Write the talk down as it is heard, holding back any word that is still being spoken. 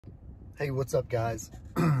Hey, what's up, guys?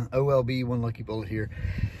 OLB, One Lucky Bullet here.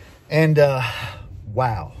 And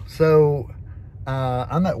wow. So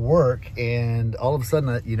I'm at work, and all of a sudden,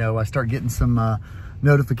 I start getting some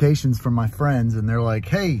notifications from my friends, and they're like,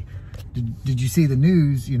 hey, did you see the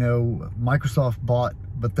news? Microsoft bought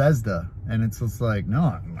Bethesda. And it's just like, no,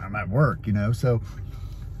 I'm at work, So,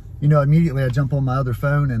 immediately I jump on my other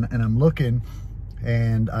phone and I'm looking,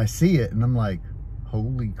 and I see it, and I'm like,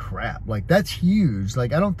 holy crap, like that's huge.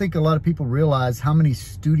 Like, I don't think a lot of people realize how many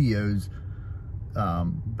studios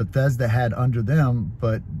Bethesda had under them,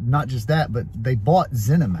 but not just that, but they bought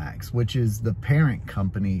ZeniMax, which is the parent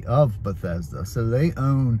company of Bethesda. So they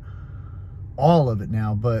own all of it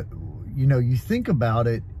now. But, you think about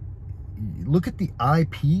it, look at the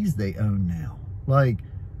IPs they own now. Like,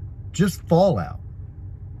 just Fallout,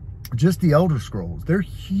 just the Elder Scrolls. They're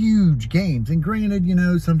huge games. And granted,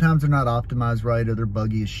 sometimes they're not optimized right, or they're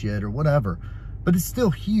buggy as shit or whatever, but it's still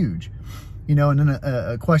huge. And then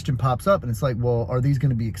a question pops up, and it's like, well, are these going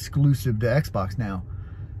to be exclusive to Xbox now?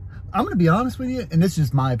 I'm going to be honest with you, and this is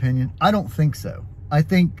just my opinion. I don't think so. I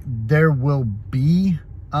think there will be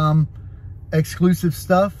exclusive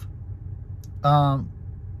stuff.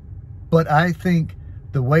 But I think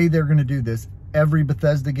the way they're going to do this, every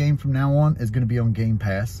Bethesda game from now on is going to be on Game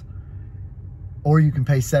Pass. Or you can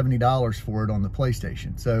pay $70 for it on the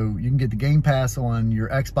PlayStation. So you can get the Game Pass on your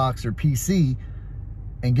Xbox or PC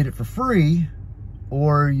and get it for free,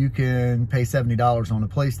 or you can pay $70 on the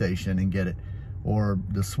PlayStation and get it, or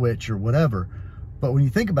the Switch or whatever. But when you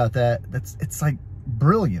think about that, it's like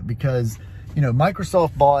brilliant, because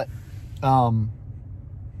Microsoft bought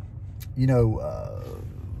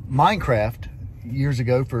Minecraft years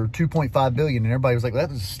ago for $2.5 billion, and everybody was like, well,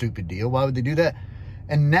 that was a stupid deal. Why would they do that?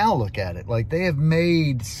 And now look at it. Like, they have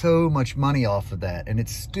made so much money off of that, and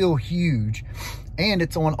it's still huge. And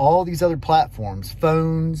it's on all these other platforms,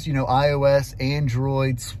 phones, iOS,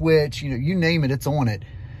 Android, Switch, you name it, it's on it.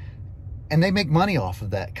 And they make money off of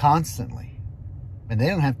that constantly, and they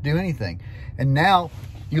don't have to do anything. And now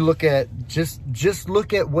you look at, just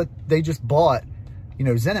look at what they just bought,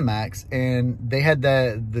 ZeniMax, and they had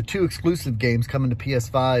the two exclusive games coming to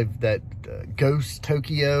PS5, that Ghost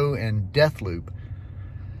Tokyo and Deathloop.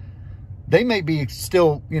 They may be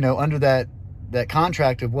still, under that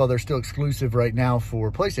contract of, well, they're still exclusive right now for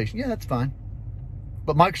PlayStation. Yeah, that's fine.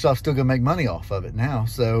 But Microsoft's still going to make money off of it now.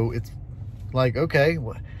 So it's like, okay.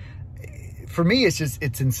 For me, it's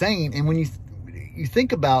insane. And when you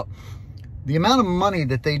think about the amount of money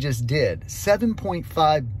that they just did,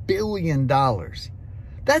 $7.5 billion.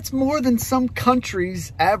 That's more than some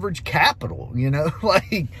country's average capital,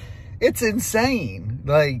 Like, it's insane.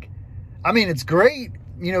 Like, I mean, it's great,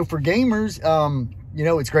 for gamers.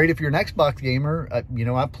 It's great if you're an Xbox gamer. I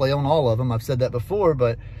play on all of them. I've said that before,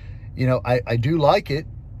 but, I do like it,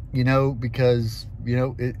 because,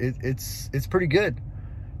 it's pretty good.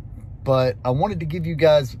 But I wanted to give you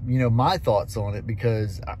guys, my thoughts on it,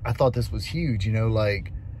 because I thought this was huge.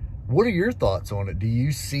 Like, what are your thoughts on it? Do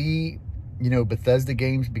you see, Bethesda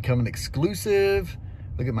games becoming exclusive?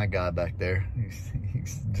 Look at my guy back there.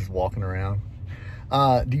 He's just walking around.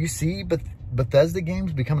 Do you see Bethesda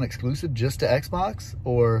games becoming exclusive just to Xbox?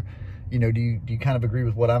 Or, do you kind of agree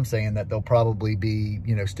with what I'm saying, that they'll probably be,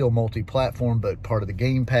 still multi-platform, but part of the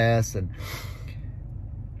Game Pass? And,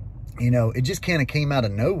 it just kind of came out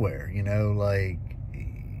of nowhere, like,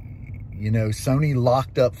 Sony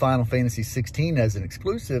locked up Final Fantasy 16 as an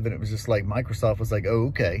exclusive, and it was just like, Microsoft was like, oh,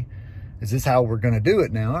 okay, is this how we're going to do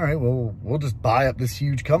it now? All right, well, we'll just buy up this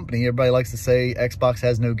huge company. Everybody likes to say Xbox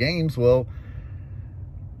has no games. Well,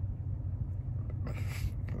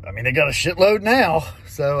 I mean, they got a shitload now.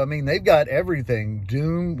 So, I mean, they've got everything.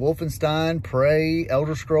 Doom, Wolfenstein, Prey,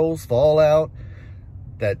 Elder Scrolls, Fallout,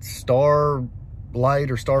 that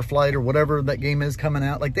Starlight or Starflight or whatever that game is coming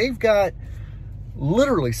out. Like, they've got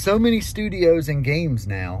literally so many studios and games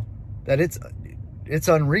now that it's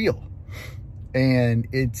unreal. And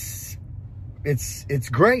it's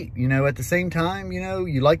great. At the same time,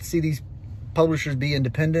 you like to see these publishers be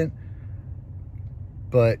independent.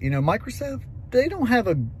 But, Microsoft, they don't have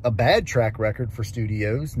a bad track record for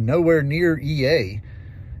studios, nowhere near EA,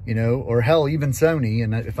 or hell, even Sony.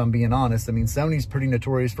 And if I'm being honest, I mean, Sony's pretty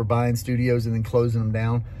notorious for buying studios and then closing them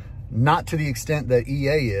down. Not to the extent that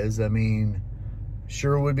EA is. I mean,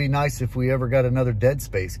 sure would be nice if we ever got another Dead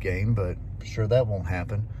Space game, but sure that won't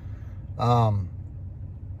happen.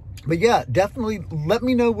 But yeah, definitely let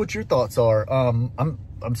me know what your thoughts are.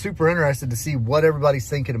 I'm super interested to see what everybody's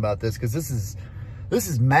thinking about this, because this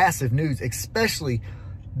is massive news. Especially,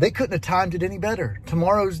 they couldn't have timed it any better.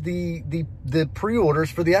 Tomorrow's the pre-orders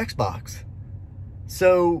for the Xbox.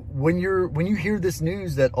 So when you hear this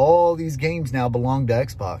news that all these games now belong to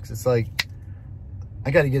Xbox, it's like,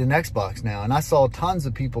 I got to get an Xbox now. And I saw tons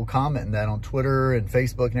of people commenting that on Twitter and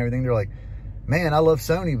Facebook and everything. They're like, man, I love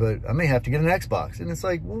Sony, but I may have to get an Xbox. And it's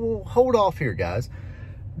like, well, hold off here, guys.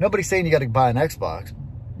 Nobody's saying you got to buy an Xbox.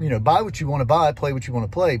 You know, buy what you want to buy, play what you want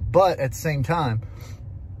to play. But at the same time,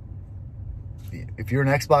 if you're an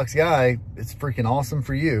Xbox guy, it's freaking awesome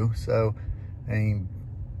for you. So, I mean,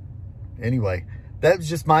 anyway, that's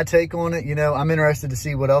just my take on it. You know, I'm interested to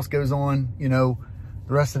see what else goes on, you know,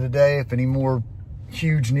 the rest of the day. If any more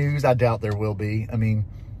huge news, I doubt there will be. I mean,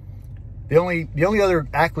 the only other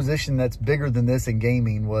acquisition that's bigger than this in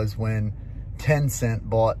gaming was when Tencent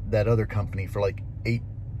bought that other company for like $8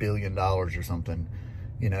 billion or something,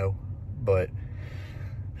 you know. But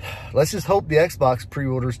let's just hope the Xbox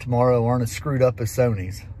pre-orders tomorrow aren't as screwed up as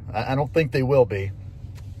Sony's. I don't think they will be.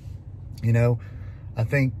 You know, I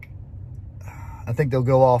think they'll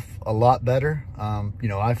go off a lot better. You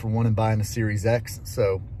know, I for one am buying the Series X,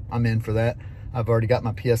 so I'm in for that. I've already got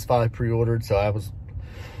my PS5 pre-ordered, so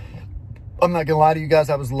I'm not gonna lie to you guys,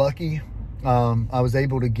 I was lucky. I was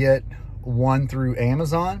able to get one through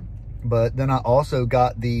Amazon, but then I also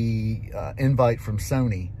got the invite from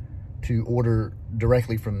Sony to order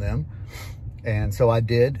directly from them. And so I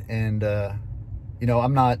did, and you know,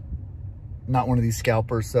 I'm not one of these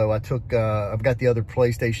scalpers, so I took, I've got the other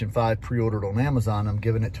PlayStation 5 pre-ordered on Amazon. I'm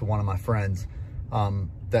giving it to one of my friends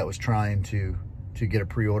that was trying to get a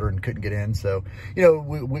pre-order and couldn't get in. So, you know,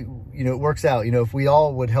 we you know, it works out. You know, if we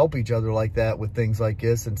all would help each other like that with things like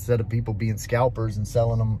this, instead of people being scalpers and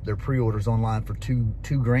selling them their pre-orders online for two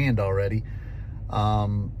grand already,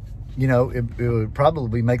 you know, it would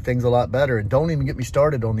probably make things a lot better. And don't even get me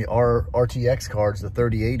started on the RTX cards, the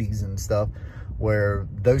 3080s and stuff, where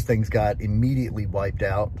those things got immediately wiped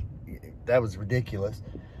out. That was ridiculous.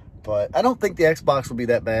 But I don't think the Xbox will be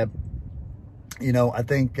that bad. You know, I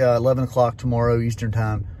think 11 o'clock tomorrow Eastern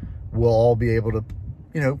time, we'll all be able to,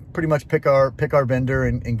 you know, pretty much pick our vendor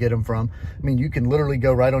and get them from. I mean, you can literally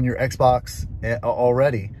go right on your Xbox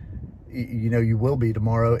already. You know, you will be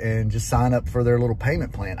tomorrow, and just sign up for their little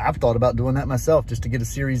payment plan. I've thought about doing that myself, just to get a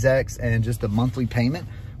Series X and just a monthly payment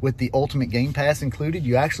with the Ultimate Game Pass included.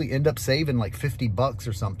 You actually end up saving like $50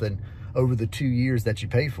 or something over the 2 years that you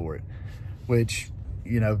pay for it, which,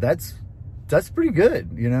 you know, that's pretty good,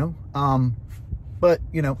 you know. But,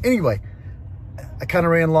 you know, anyway, I kind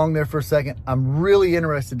of ran along there for a second. I'm really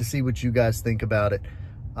interested to see what you guys think about it.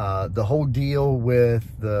 The whole deal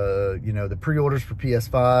with the, you know, the pre-orders for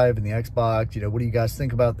PS5 and the Xbox, you know, what do you guys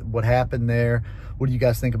think about what happened there? What do you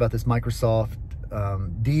guys think about this Microsoft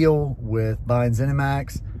deal with buying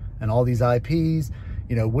ZeniMax and all these IPs?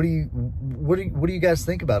 You know, what do you guys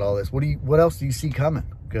think about all this? What else do you see coming?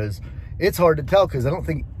 Because it's hard to tell, because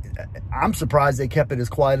I'm surprised they kept it as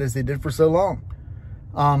quiet as they did for so long.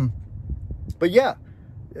 But yeah,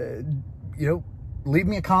 you know, leave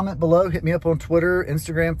me a comment below, hit me up on Twitter,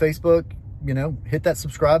 Instagram, Facebook, you know, hit that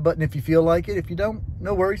subscribe button if you feel like it. If you don't,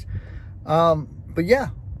 no worries. But yeah,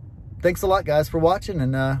 thanks a lot, guys, for watching,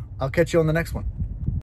 and I'll catch you on the next one.